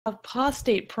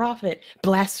Apostate Prophet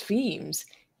blasphemes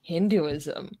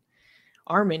Hinduism.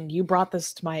 Armin, you brought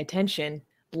this to my attention.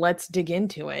 Let's dig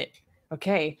into it.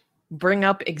 Okay, bring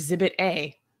up Exhibit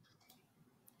A.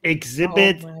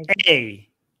 Exhibit A.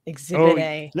 Exhibit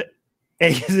A.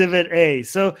 Exhibit A.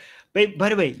 So, by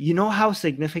the way, you know how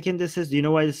significant this is? Do you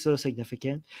know why this is so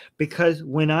significant? Because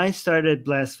when I started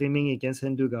blaspheming against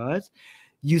Hindu gods,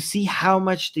 you see how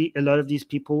much a lot of these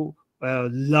people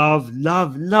love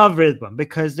Ridwan,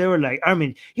 because they were like,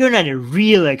 Armin, you're not a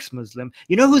real ex-Muslim.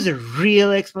 You know who's a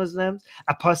real ex-Muslim?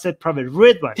 Apostate Prophet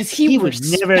Ridwan. Because he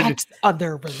respects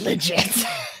other religions.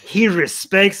 He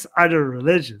respects other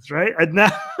religions, right? And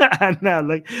now,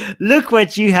 like, look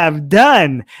what you have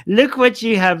done. Look what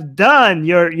you have done.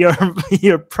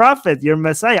 Your prophet, your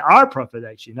Messiah, our prophet,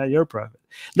 actually, not your prophet.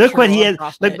 Look what he has.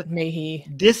 Like, may he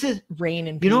this is reign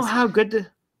in peace. You know how good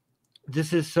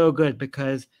this is? So good,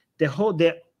 because because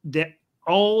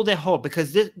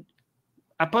this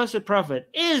Apostate Prophet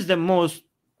is the most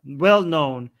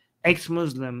well-known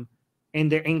ex-Muslim in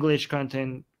the English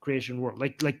content creation world.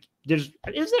 Like is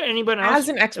there anybody else as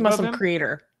an ex-Muslim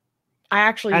creator? I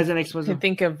actually can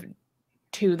think of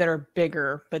two that are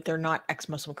bigger, but they're not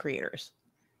ex-Muslim creators.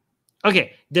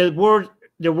 Okay, the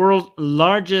world's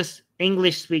largest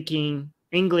English-speaking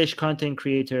English content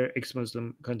creator,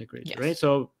 ex-Muslim content creator, yes. Right?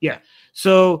 So yeah,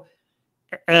 so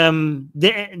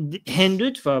the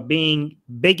Hindutva being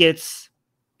bigots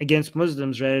against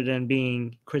Muslims rather than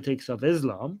being critics of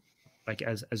Islam, like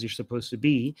as you're supposed to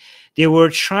be, they were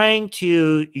trying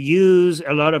to use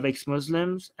a lot of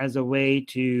ex-Muslims as a way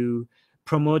to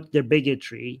promote their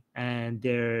bigotry and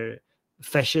their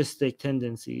fascistic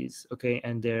tendencies, okay,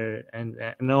 and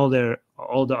all the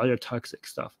other toxic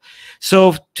stuff.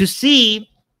 So to see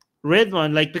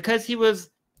Ridwan, like, because he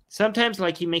was sometimes,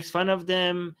 like, he makes fun of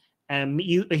them, and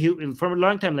he for a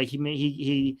long time, like,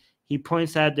 he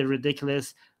points out the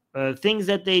ridiculous things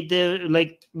that they did.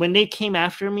 Like, when they came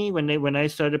after me, when I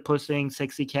started posting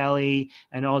Sexy Kali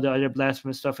and all the other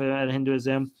blasphemous stuff about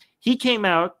Hinduism, he came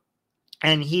out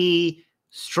and he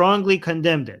strongly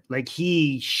condemned it. Like,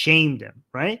 he shamed them,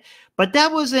 right? But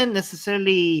that wasn't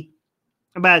necessarily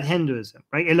about Hinduism,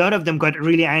 right? A lot of them got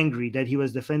really angry that he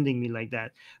was defending me like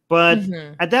that. But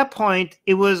at that point,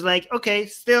 it was like, okay,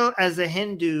 still as a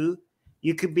Hindu,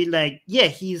 you could be like, yeah,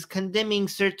 he's condemning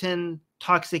certain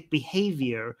toxic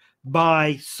behavior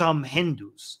by some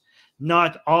Hindus,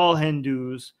 not all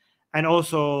Hindus, and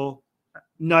also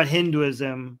not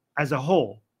Hinduism as a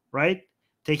whole, right?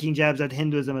 Taking jabs at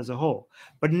Hinduism as a whole.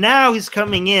 But now he's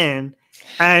coming in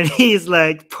and he's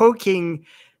like poking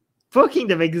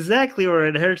them exactly where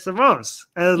it hurts the most.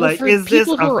 And like, is this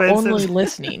offensive? People who are only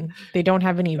listening, they don't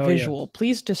have any visual. Yeah.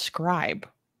 Please describe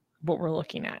what we're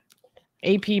looking at.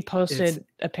 AP posted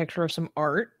a picture of some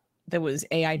art that was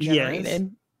AI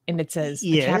generated, and it says,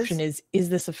 the caption is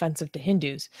this offensive to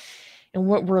Hindus? And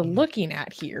what we're looking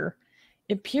at here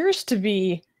appears to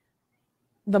be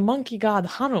the monkey god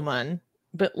Hanuman,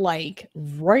 but like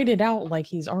write it out like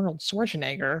he's Arnold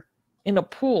Schwarzenegger in a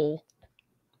pool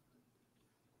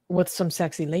with some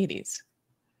sexy ladies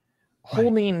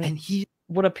holding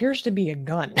what appears to be a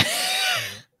gun.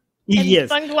 Yes,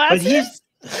 sunglasses.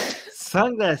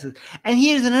 Sunglasses. And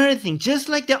here's another thing: just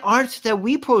like the art that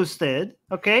we posted,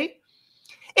 okay,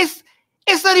 it's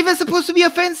not even supposed to be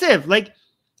offensive. Like,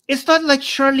 it's not like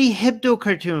Charlie Hebdo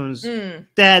cartoons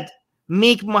that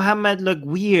make Muhammad look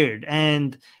weird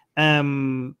and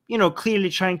clearly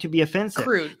trying to be offensive.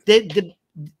 Crude.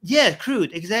 Yeah,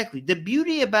 crude, exactly. The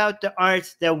beauty about the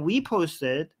art that we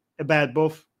posted about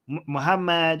both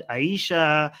Muhammad,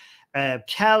 Aisha,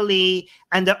 Kali,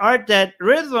 and the art that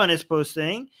Ridwan is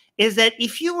posting is that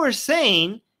if you were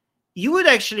sane, you would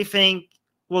actually think,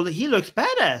 well, he looks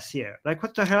badass here. Like,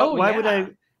 what the hell?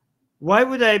 Why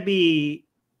would I be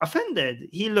offended?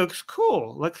 He looks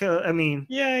cool. Like,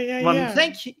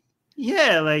 thank you.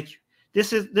 Yeah, like,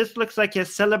 this looks like a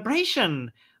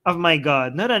celebration of my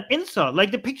God, not an insult. Like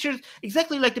the pictures,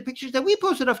 exactly like the pictures that we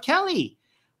posted of Kali.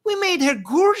 We made her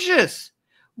gorgeous.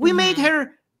 We made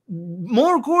her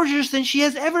more gorgeous than she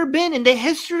has ever been in the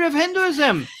history of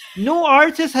Hinduism. No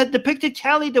artist had depicted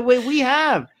Kali the way we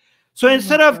have. So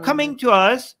instead of coming to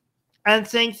us and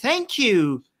saying, thank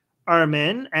you,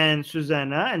 Armin and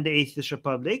Susanna and the Atheist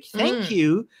Republic, thank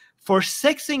you for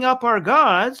sexing up our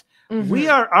gods,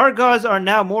 our gods are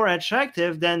now more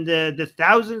attractive than the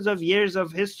thousands of years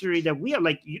of history that we are.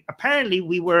 Like, apparently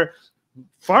we were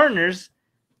foreigners,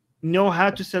 know how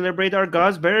to celebrate our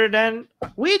gods better than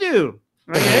we do.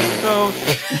 Okay, so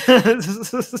I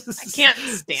can't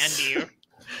stand you.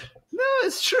 No,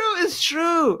 it's true. It's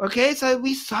true. Okay, so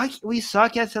we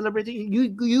suck at celebrating. You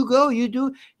go, you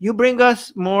do, you bring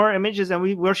us more images, and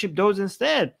we worship those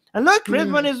instead. And look,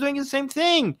 Ridwan is doing the same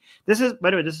thing. This is,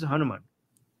 by the way, this is Hanuman.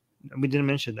 We didn't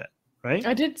mention that, right?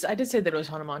 I did say that it was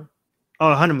Hanuman.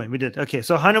 Oh, Hanuman, we did. Okay,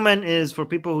 so Hanuman is, for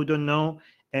people who don't know,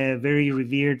 a very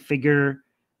revered figure,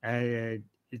 a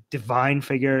divine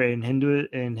figure in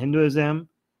Hinduism,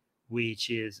 which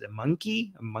is a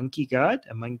monkey god,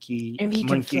 a monkey, and he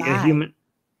monkey, can fly. a human.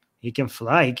 He can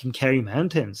fly. He can carry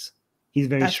mountains. He's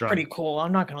very That's strong. pretty cool.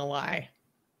 I'm not gonna lie.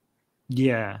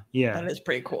 Yeah. That is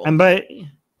pretty cool. And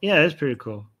that's pretty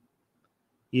cool.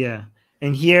 Yeah,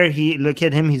 and here look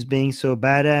at him. He's being so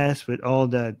badass with all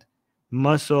that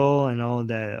muscle and all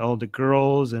the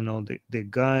girls and all the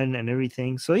gun and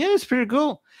everything. So yeah, it's pretty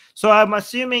cool. So I'm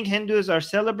assuming Hindus are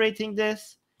celebrating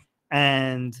this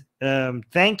and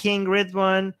thanking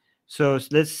Ridwan. So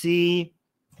let's see.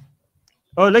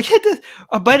 Oh, look at this.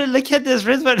 Oh, but look at this.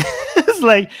 Ridwan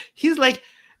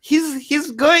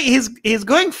he's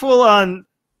going full on.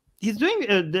 He's doing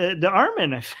the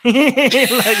Armin.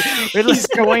 He's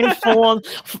going full on.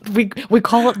 We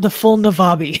call it the full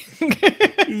Navabi.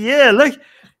 Yeah, look,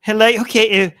 and like,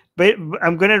 okay, but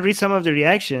I'm gonna read some of the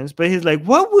reactions. But he's like,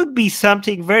 what would be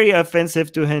something very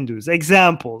offensive to Hindus?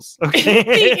 Examples, okay?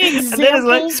 The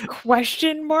examples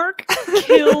question mark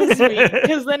kills me,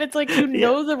 because then it's like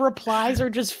the replies are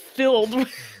just filled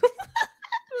with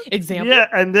examples. Yeah,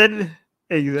 and then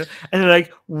they're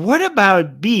like, what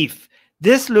about beef?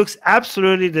 This looks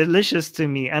absolutely delicious to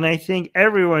me, and I think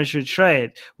everyone should try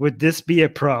it. Would this be a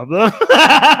problem?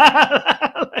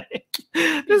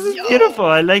 This is beautiful.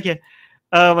 I like it.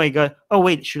 Oh my god. Oh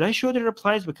wait, should I show the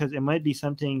replies, because it might be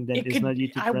something that is not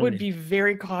YouTube friendly. I would be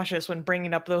very cautious when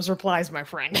bringing up those replies, my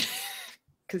friend,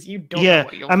 because you don't know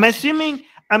what you'll I'm assuming.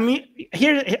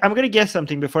 Here, I'm gonna guess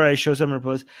something before I show some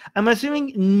replies. I'm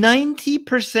assuming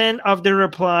 90% of the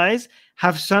replies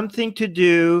have something to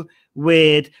do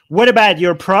with, what about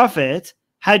your prophet?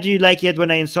 How do you like it when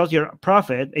I insult your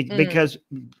prophet? Because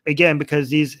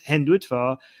these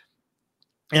Hindutva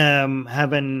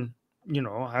have an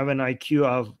IQ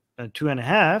of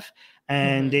 2.5,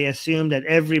 and they assume that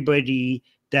everybody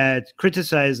that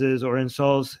criticizes or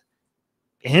insults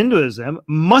Hinduism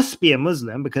must be a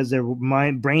Muslim, because their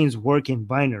brains work in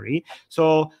binary.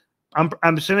 So I'm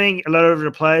assuming a lot of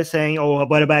replies saying, oh,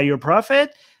 what about your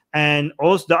prophet? And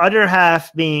also the other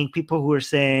half being people who are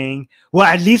saying, well,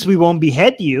 at least we won't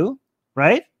behead you,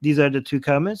 right? These are the two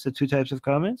types of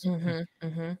comments.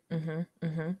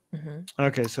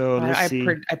 Okay, so let's see.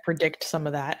 I predict some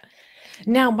of that.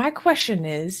 Now, my question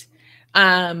is,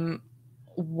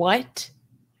 what?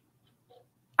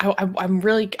 I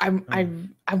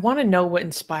want to know what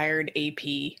inspired AP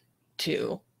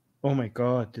to. Oh my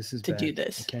God, this is to bad. Do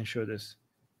this. I can't show this.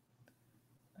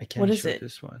 I can't what is show it?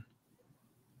 This one.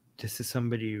 This is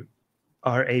somebody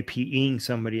RAPing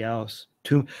somebody else.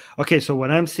 Okay, so what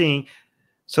I'm seeing,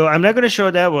 so I'm not going to show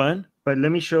that one, but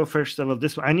let me show first of all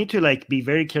this one. I need to be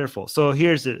very careful. So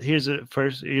here's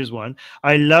one.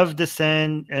 I love the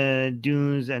sand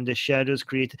dunes and the shadows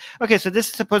created. Okay, so this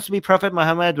is supposed to be Prophet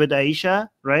Muhammad with Aisha,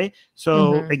 right?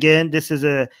 So again, this is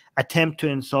a attempt to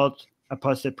insult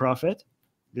Apostate Prophet.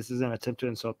 This is an attempt to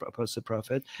insult Apostate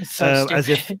Prophet. So as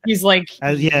if he's like,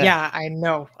 yeah, I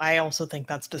know. I also think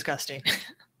that's disgusting.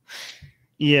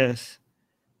 Yes.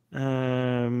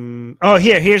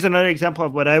 Here's another example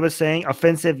of what I was saying.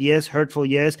 Offensive, yes. Hurtful,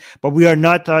 yes. But we are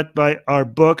not taught by our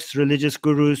books, religious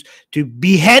gurus, to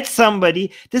behead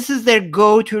somebody. This is their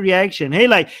go-to reaction.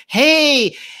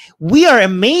 Hey, we are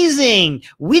amazing.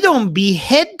 We don't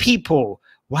behead people.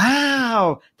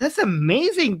 Wow, that's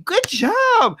amazing. Good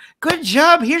job.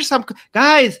 Here's some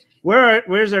guys.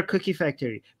 Where's our cookie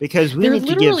factory? Because we need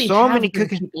to give so many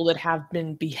people that have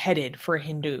been beheaded for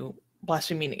Hindu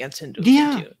blaspheming against Hindus.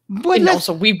 Yeah, but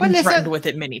also we've been threatened with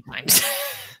it many times.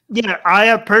 Yeah, I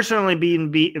have personally been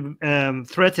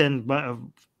threatened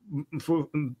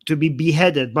to be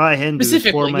beheaded by Hindus.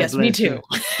 Specifically, yes, me too.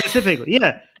 Specifically,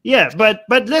 yeah. But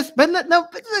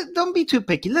don't be too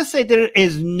picky. Let's say there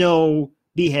is no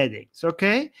beheadings,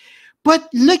 okay? But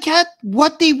look at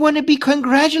what they want to be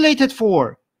congratulated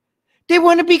for. They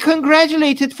want to be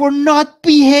congratulated for not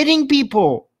beheading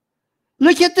people.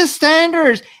 Look at the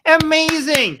standards.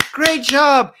 Amazing. Great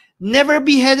job. Never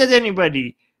beheaded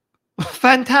anybody.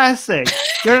 Fantastic.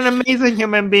 You're an amazing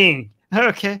human being.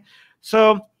 Okay.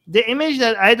 So the image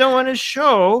that I don't want to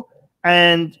show,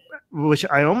 and which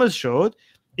I almost showed,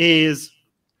 is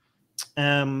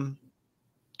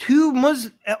two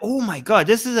Muslim. Oh my God,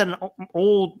 this is an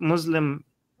old Muslim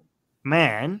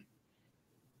man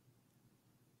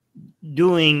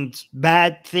doing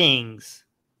bad things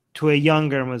to a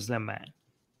younger Muslim man.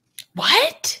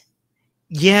 What?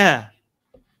 Yeah.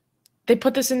 They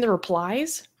put this in the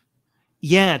replies?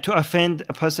 Yeah, to offend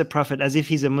Apostate Prophet as if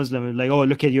he's a Muslim. Like, oh,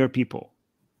 look at your people.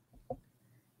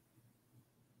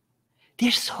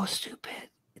 They're so stupid.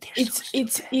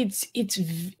 It's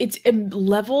a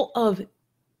level of,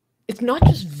 it's not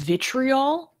just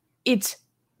vitriol, it's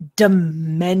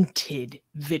demented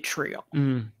vitriol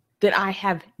that I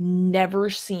have never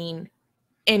seen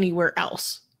anywhere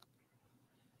else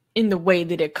in the way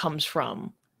that it comes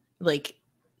from, like,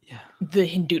 the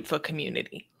Hindutva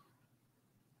community.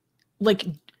 Like,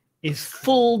 it's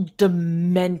full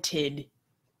demented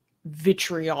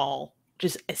vitriol,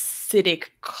 just acidic,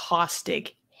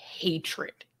 caustic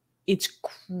hatred. It's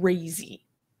crazy.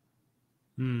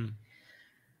 Man.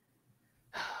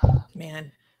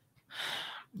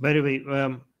 By the way,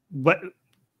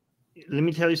 let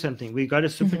me tell you something. We got a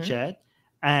super chat,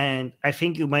 and I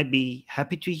think you might be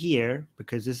happy to hear,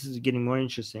 because this is getting more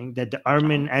interesting, that the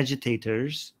Armin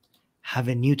agitators have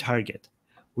a new target.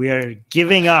 We are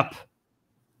giving up.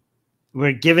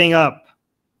 We're giving up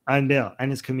on Bill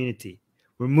and his community.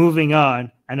 We're moving on,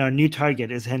 and our new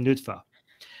target is Hindutva.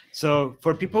 So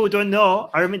for people who don't know,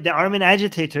 the Armin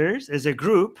agitators is a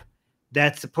group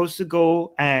that's supposed to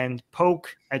go and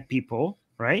poke at people,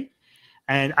 right?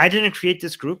 And I didn't create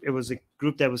this group. It was a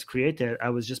group that was created. I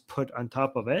was just put on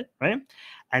top of it, right?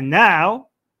 And now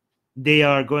they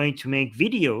are going to make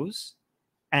videos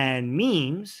and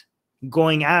memes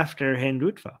going after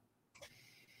Hindutva.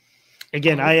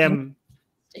 Again,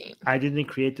 I didn't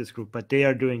create this group, but they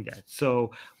are doing that.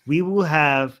 So we will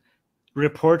have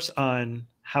reports on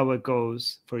how it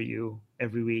goes for you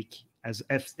every week, as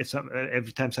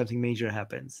every time something major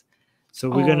happens. So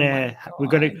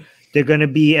they're gonna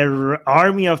be an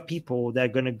army of people that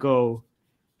are gonna go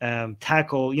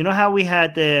tackle. You know how we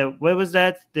had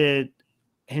the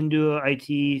Hindu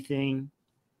IT thing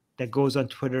that goes on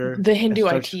Twitter? The Hindu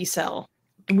IT cell.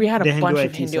 We had a bunch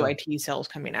of Hindu IT cells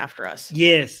coming after us.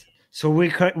 Yes. So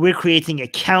we're creating a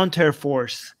counter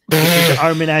force. The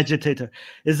Armin agitator.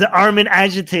 It's the Armin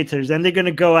agitators, and they're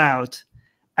gonna go out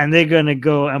and they're gonna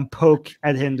go and poke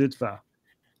at Hindutva.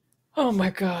 Oh my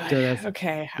god. So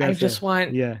okay. I just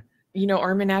want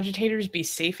Armin agitators, be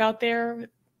safe out there.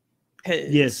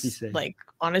 Yes, be safe. Like,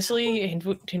 honestly,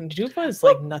 Hindutva is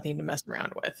like nothing to mess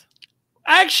around with.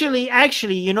 Actually,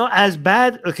 as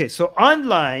bad. Okay, so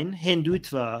online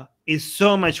Hindutva is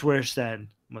so much worse than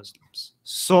Muslims.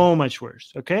 So much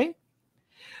worse. Okay.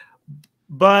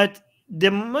 But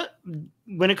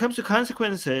when it comes to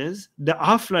consequences, the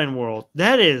offline world,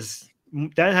 that has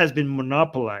been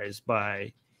monopolized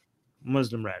by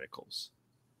Muslim radicals.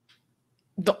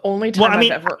 The only time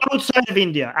I've ever outside of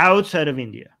India.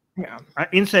 Yeah.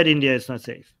 Inside India, it's not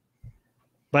safe.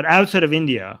 But outside of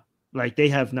India, like, they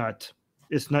have not.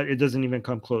 It doesn't even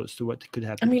come close to what could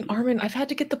happen. I mean, Armin, I've had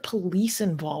to get the police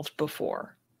involved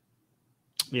before.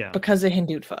 Yeah. Because of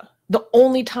Hindutva. The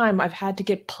only time I've had to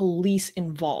get police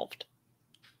involved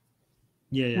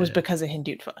was because of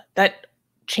Hindutva. That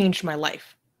changed my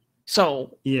life.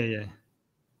 So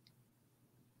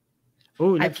oh,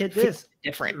 look at this.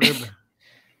 Different.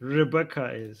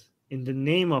 Rebecca is in the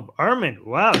name of Armin.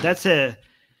 Wow, that's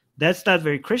not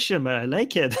very Christian, but I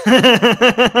like it.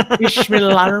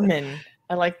 Bismil Armin.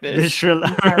 I like this. Bismil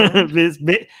Armin.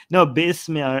 No,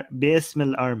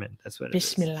 Bismil Armin. That's what it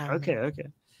is. Bismil Armin. Okay.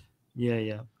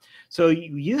 Yeah. So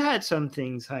you had some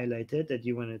things highlighted that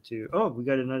you wanted to. Oh, we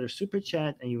got another super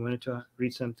chat, and you wanted to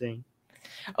read something.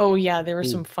 Oh yeah, there were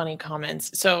some funny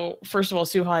comments. So first of all,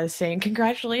 Suha is saying,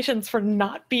 "Congratulations for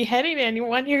not beheading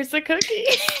anyone. Here's a cookie."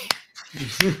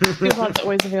 Suha's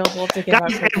always available to give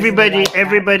out cookies.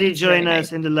 Everybody join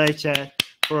us in the live chat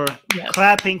for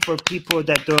clapping for people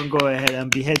that don't go ahead and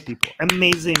behead people.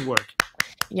 Amazing work.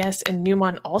 Yes, and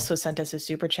Numan also sent us a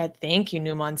super chat. Thank you,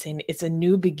 Numan, saying it's a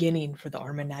new beginning for the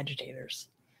Armin agitators.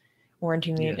 We're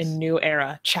entering a new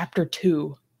era, chapter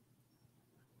 2.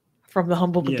 From the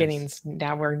humble beginnings,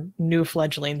 now we're new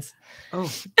fledglings. Oh,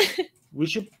 we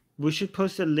should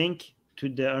post a link to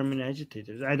the Armin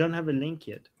agitators. I don't have a link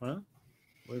yet. Huh?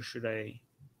 Where should I?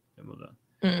 Hold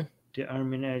on. The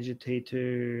Armin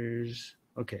agitators.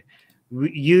 Okay.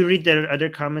 You read the other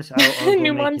comments. I'll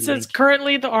Newman says,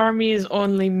 currently the army is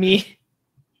only me.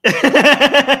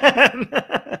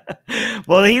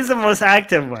 Well, he's the most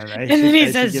active one, right? And then he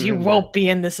says, you won't be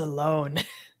in this alone.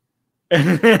 Wait.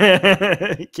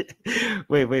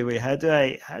 How do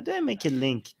I make a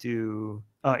link to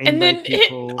and then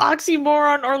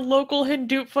Oxymoron, our local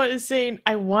Hindutva, is saying,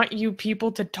 I want you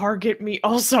people to target me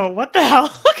also. What the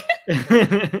hell?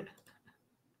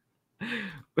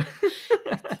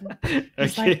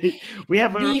 He's Okay, like, we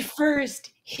have me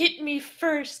first, hit me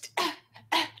first.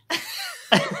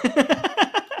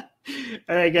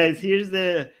 All right, guys, here's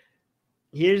the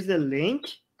link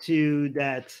to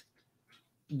that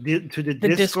to the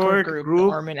Discord group, the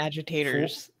Armin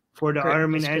agitators for the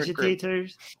Armin Discord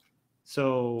agitators.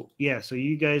 So yeah, so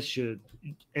you guys should,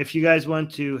 if you guys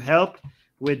want to help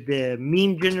with the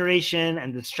meme generation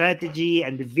and the strategy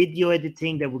and the video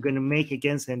editing that we're going to make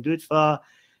against Hindutva,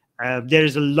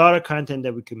 there's a lot of content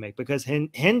that we could make, because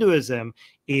Hinduism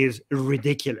is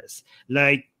ridiculous,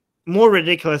 like more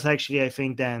ridiculous actually, I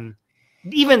think, than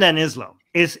Islam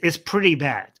is pretty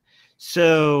bad.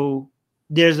 So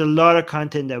there's a lot of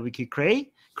content that we could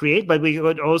create, but we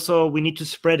need to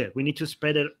spread it. We need to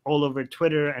spread it all over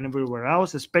Twitter and everywhere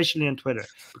else, especially on Twitter,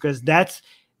 because that's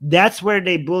where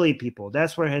they bully people.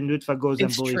 That's where Hindutva goes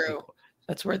and bully people.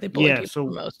 That's where they bully people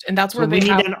the most. And that's where they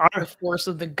have the force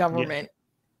of the government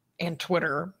and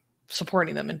Twitter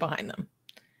supporting them and behind them.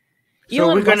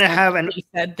 So we're going to have he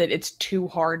said that it's too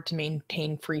hard to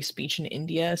maintain free speech in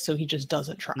India, so he just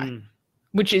doesn't try.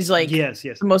 Which is like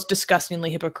the most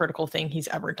disgustingly hypocritical thing he's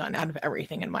ever done out of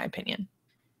everything, in my opinion.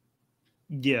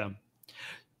 Yeah.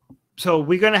 So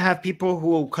we're going to have people who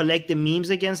will collect the memes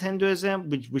against Hinduism,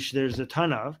 which there's a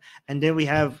ton of. And then we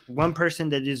have one person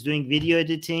that is doing video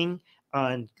editing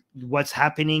on what's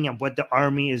happening and what the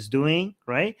army is doing,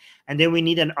 right? And then we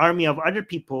need an army of other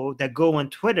people that go on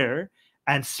Twitter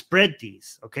and spread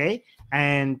these, okay?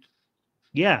 And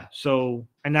yeah, so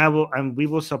we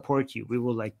will support you. We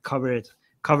will like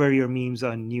cover your memes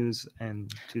on news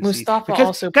and Mustafa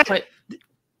also put.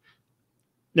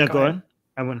 No, go on.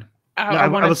 I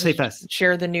will say fast.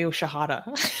 Share the new Shahada.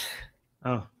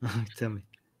 Oh, tell me.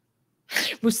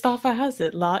 Mustafa has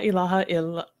it. La ilaha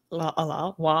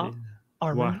illallah wa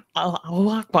Armin Allahu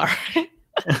Akbar.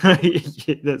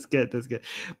 That's good.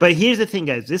 But here's the thing,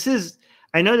 guys.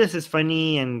 I know this is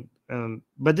funny, and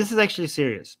but this is actually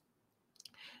serious.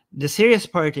 The serious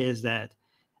part is that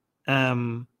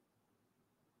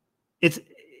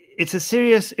it's a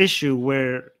serious issue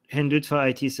where Hindutva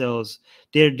IT cells,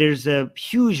 there's a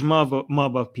huge mob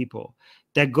of people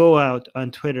that go out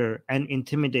on Twitter and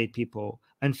intimidate people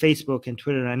on Facebook and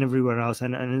Twitter and everywhere else,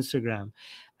 and on Instagram,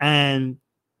 and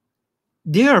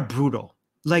they are brutal.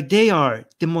 Like, they are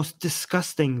the most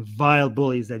disgusting, vile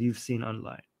bullies that you've seen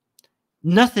online.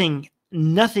 Nothing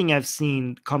I've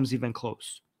seen comes even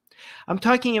close. I'm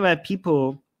talking about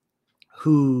people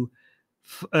who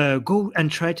go and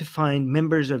try to find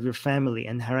members of your family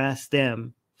and harass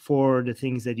them for the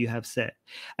things that you have said.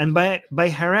 And by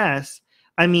harass,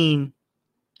 I mean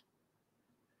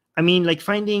like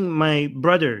finding my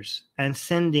brothers and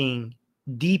sending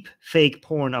deep fake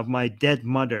porn of my dead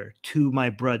mother to my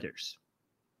brothers.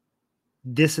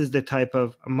 This is the type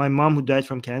of my mom who died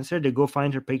from cancer. They go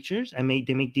find her pictures and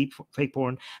they make deep fake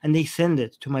porn and they send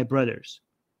it to my brothers.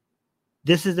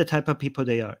 This is the type of people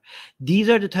they are. These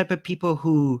are the type of people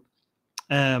who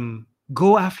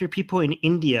go after people in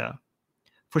India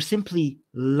for simply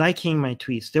liking my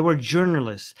tweets. There were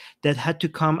journalists that had to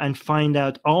come and find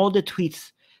out all the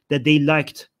tweets that they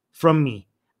liked from me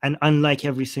and unlike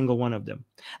every single one of them.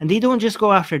 And they don't just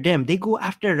go after them. They go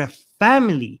after the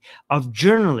family of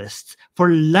journalists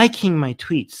for liking my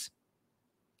tweets.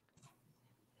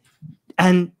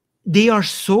 And they are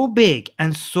so big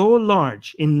and so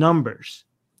large in numbers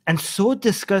and so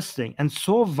disgusting and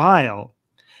so vile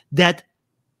that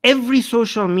every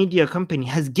social media company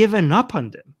has given up on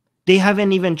them. They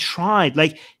haven't even tried.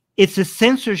 Like, it's a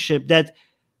censorship that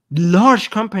large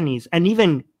companies and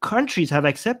even countries have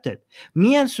accepted.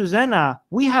 Me and Susanna,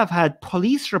 we have had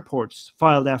police reports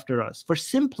filed after us for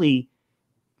simply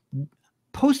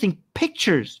posting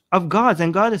pictures of gods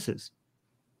and goddesses.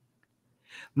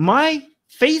 My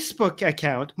Facebook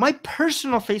account, my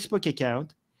personal Facebook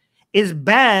account, is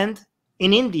banned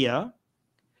in India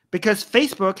because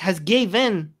Facebook has gave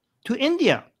in to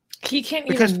India. He can't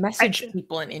even message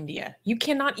people in India. You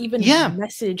cannot even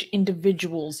message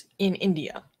individuals in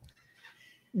India.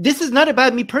 This is not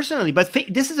about me personally, but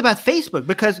this is about Facebook,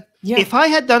 because if I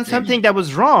had done something that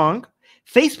was wrong,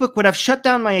 Facebook would have shut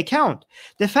down my account.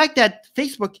 The fact that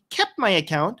Facebook kept my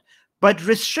account but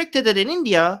restricted it in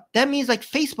India, that means like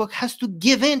Facebook has to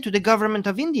give in to the government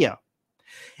of India.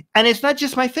 And it's not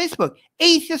just my Facebook.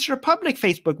 Atheist Republic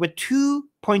Facebook with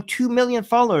 2.2 million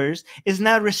followers is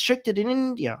now restricted in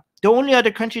India. The only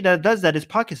other country that does that is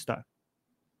Pakistan.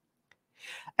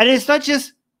 And it's not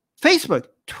just Facebook.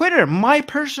 Twitter, my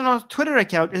personal Twitter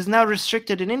account is now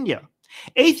restricted in India.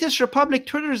 Atheist Republic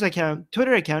Twitter account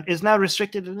is now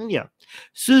restricted in India.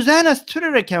 Susanna's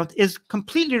Twitter account is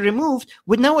completely removed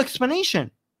with no explanation.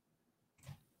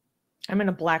 I'm in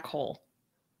a black hole.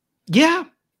 Yeah.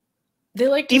 They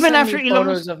like to even send after me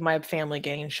photos of my family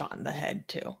getting shot in the head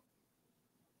too.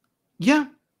 Yeah.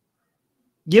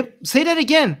 Yep. Say that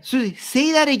again. Susie,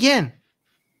 say that again.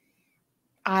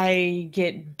 I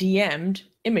get DM'd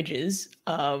images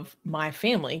of my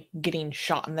family getting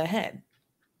shot in the head.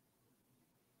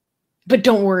 But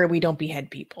don't worry, we don't behead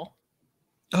people.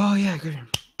 Oh yeah, good.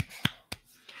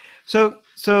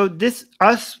 So this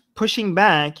us pushing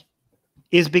back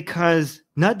is because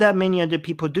not that many other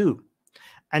people do.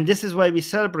 And this is why we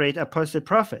celebrate Apostate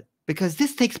Prophet, because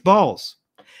this takes balls.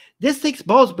 This takes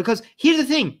balls because here's the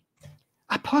thing.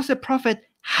 Apostate Prophet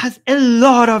has a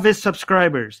lot of his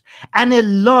subscribers and a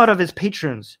lot of his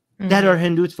patrons that are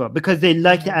Hindutva because they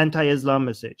like the anti-Islam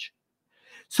message.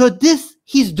 So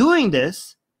he's doing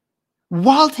this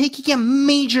while taking a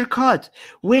major cut.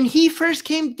 When he first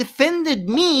came, defended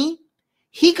me,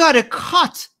 he got a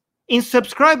cut in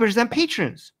subscribers and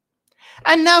patrons.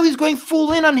 And now he's going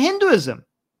full in on Hinduism.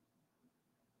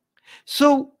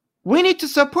 So we need to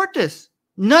support this.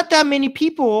 Not that many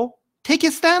people take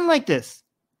a stand like this,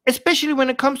 especially when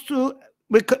it comes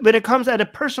at a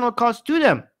personal cost to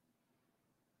them.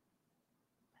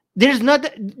 There's not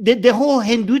the whole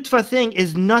Hindutva thing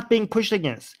is not being pushed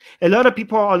against. A lot of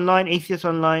people online, atheists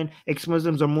online,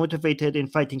 ex-Muslims are motivated in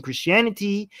fighting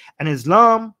Christianity and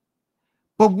Islam,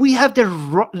 but we have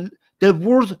the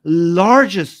world's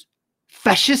largest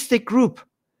fascistic group,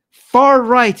 far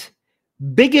right,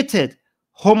 bigoted,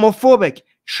 homophobic,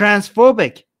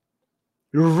 transphobic,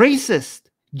 racist,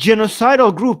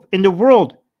 genocidal group in the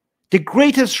world, the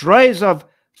greatest rise of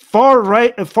far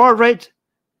right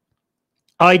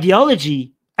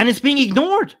ideology, and it's being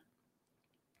ignored.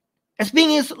 It's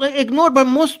being ignored by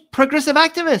most progressive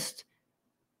activists.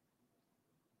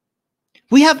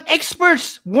 We have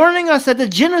experts warning us that the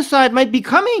genocide might be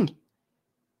coming.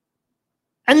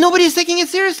 And nobody's taking it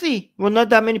seriously. Well, not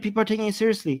that many people are taking it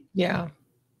seriously. Yeah.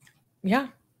 Yeah.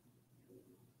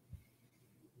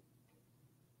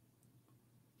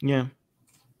 Yeah.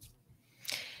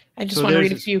 I just want to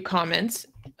read a few comments.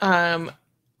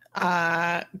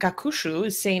 Gakushu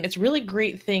is saying it's a really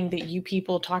great thing that you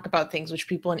people talk about things which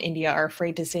people in India are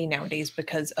afraid to say nowadays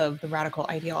because of the radical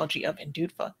ideology of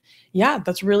Hindutva. Yeah,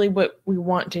 that's really what we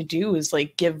want to do, is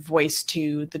like give voice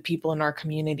to the people in our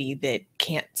community that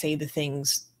can't say the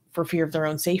things for fear of their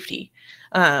own safety.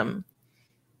 Yeah,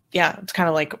 it's kind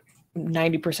of like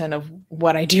 90% of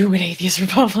what I do with Atheist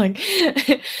Republic.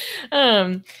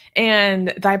 And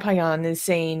Thaipayan is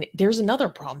saying there's another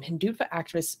problem. Hindutva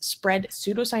activists spread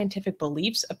pseudoscientific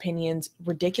beliefs, opinions,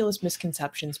 ridiculous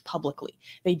misconceptions publicly.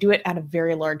 They do it at a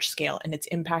very large scale, and its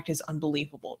impact is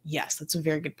unbelievable. Yes, that's a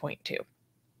very good point too.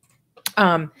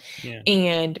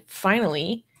 And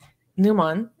finally,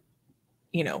 Numan,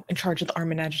 in charge of the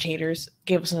Armin agitators,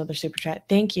 gave us another super chat.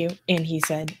 Thank you. And he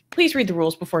said, please read the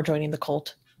rules before joining the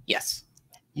cult. Yes.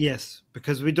 Yes,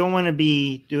 because we don't want to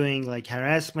be doing like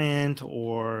harassment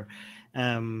or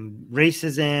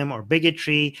racism or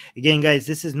bigotry. Again, guys,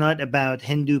 this is not about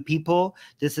Hindu people.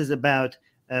 This is about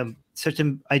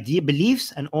certain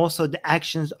beliefs and also the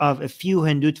actions of a few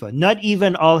Hindutva. Not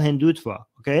even all Hindutva,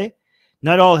 okay?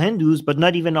 Not all Hindus, but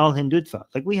not even all Hindutva.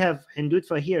 Like we have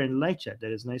Hindutva here in live chat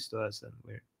that is nice to us, and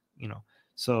we're,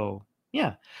 so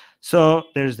yeah. So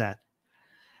there's that.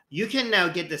 You can now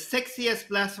get the sexiest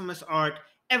blasphemous art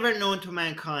ever known to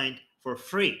mankind for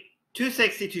free. Too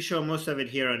sexy to show most of it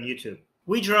here on YouTube.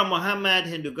 We draw Muhammad,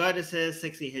 Hindu goddesses,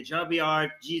 sexy hijabi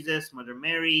art, Jesus, Mother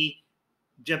Mary,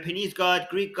 Japanese god,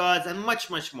 Greek gods, and much,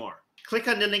 much more. Click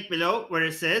on the link below where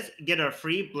it says get our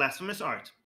free blasphemous art.